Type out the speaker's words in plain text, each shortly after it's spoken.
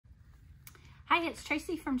Hi, it's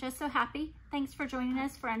Tracy from Just So Happy. Thanks for joining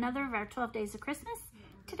us for another of our 12 Days of Christmas.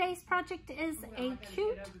 Today's project is a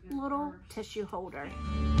cute little tissue holder.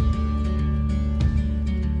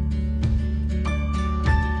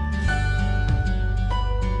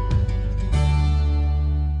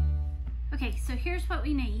 Okay, so here's what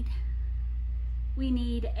we need. We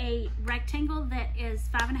need a rectangle that is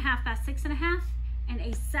 5.5 by 6.5 and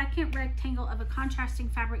a second rectangle of a contrasting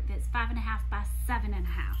fabric that's 5.5 by 7.5.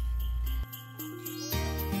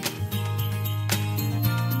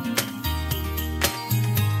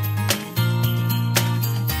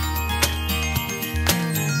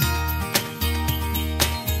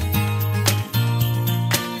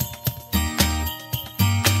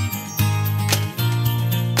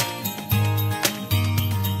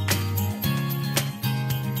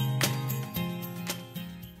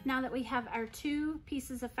 Now that we have our two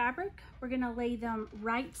pieces of fabric, we're going to lay them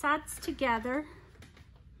right sides together,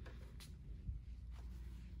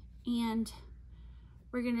 and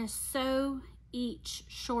we're going to sew each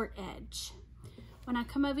short edge. When I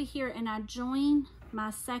come over here and I join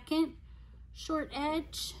my second short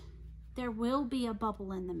edge, there will be a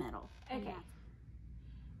bubble in the middle. Okay.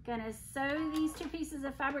 Gonna sew these two pieces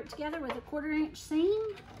of fabric together with a 1/4 inch seam.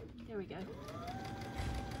 There we go.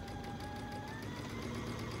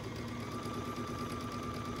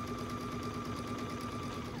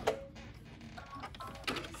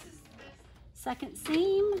 Second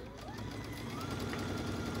seam.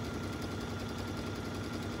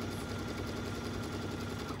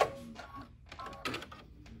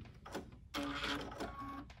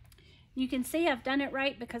 You can see I've done it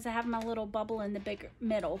right because I have my little bubble in the bigger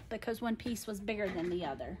middle because one piece was bigger than the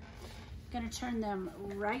other. I'm going to turn them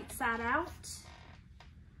right side out.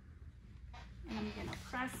 And I'm going to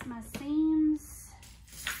press my seams.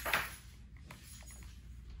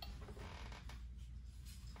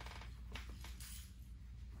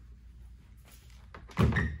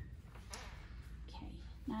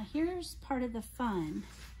 Now here's part of the fun.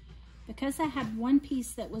 Because I had one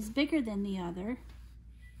piece that was bigger than the other,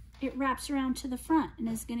 it wraps around to the front and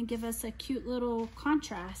is going to give us a cute little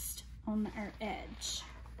contrast on our edge.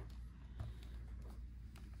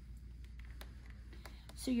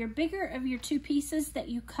 So your bigger of your two pieces that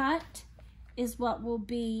you cut is what will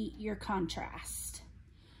be your contrast.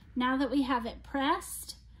 Now that we have it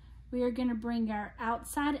pressed, we are going to bring our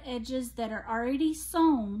outside edges that are already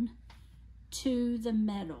sewn to the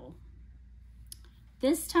middle.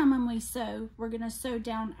 This time when we sew, we're going to sew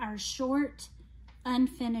down our short,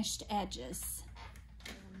 unfinished edges.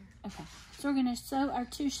 Okay, so we're going to sew our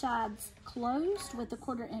two sides closed with a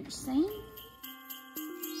 1/4 inch seam.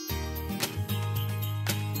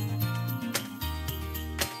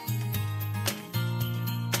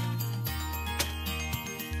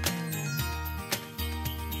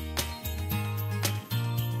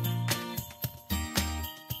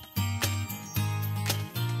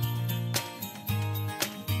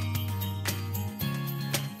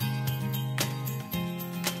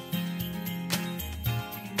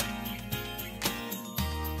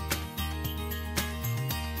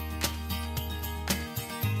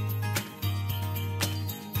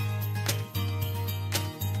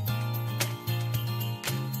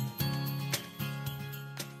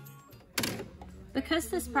 Because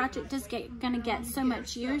this project is going to get so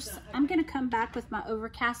much use, I'm going to come back with my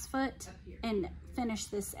overcast foot and finish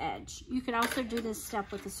this edge. You could also do this step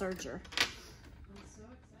with a serger. I'm so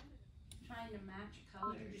excited. Trying to match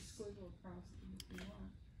colors.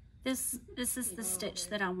 This is the stitch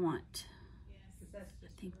that I want. I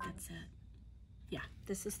think that's it. Yeah,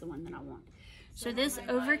 this is the one that I want. So this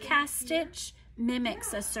overcast stitch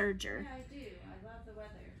mimics a serger. I do. I love the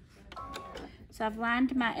weather. So I've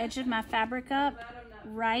lined my edge of my fabric up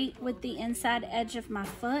right with the inside edge of my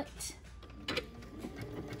foot,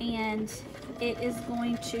 and it is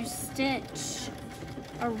going to stitch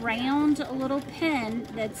around a little pin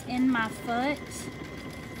that's in my foot,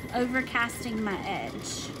 overcasting my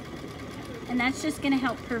edge. And that's just going to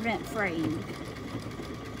help prevent fraying.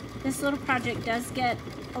 This little project does get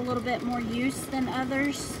a little bit more use than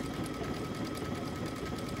others,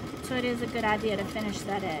 so it is a good idea to finish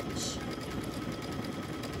that edge.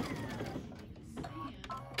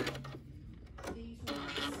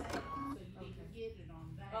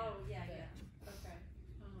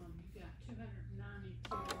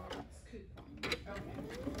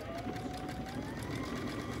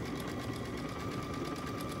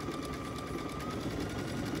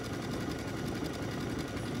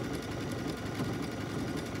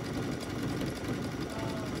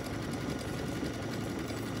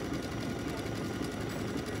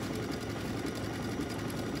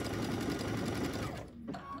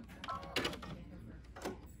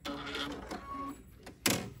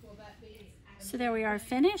 So there we are,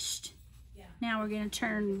 finished. Now we're going to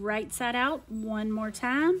turn right side out one more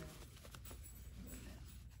time.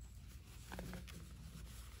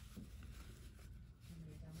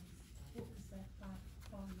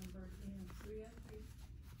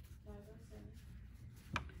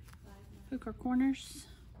 Hook our corners.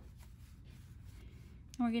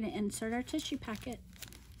 And we're going to insert our tissue packet.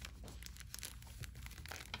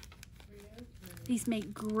 These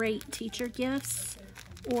make great teacher gifts,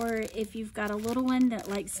 or if you've got a little one that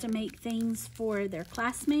likes to make things for their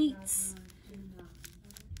classmates.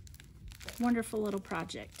 Wonderful little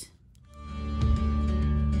project.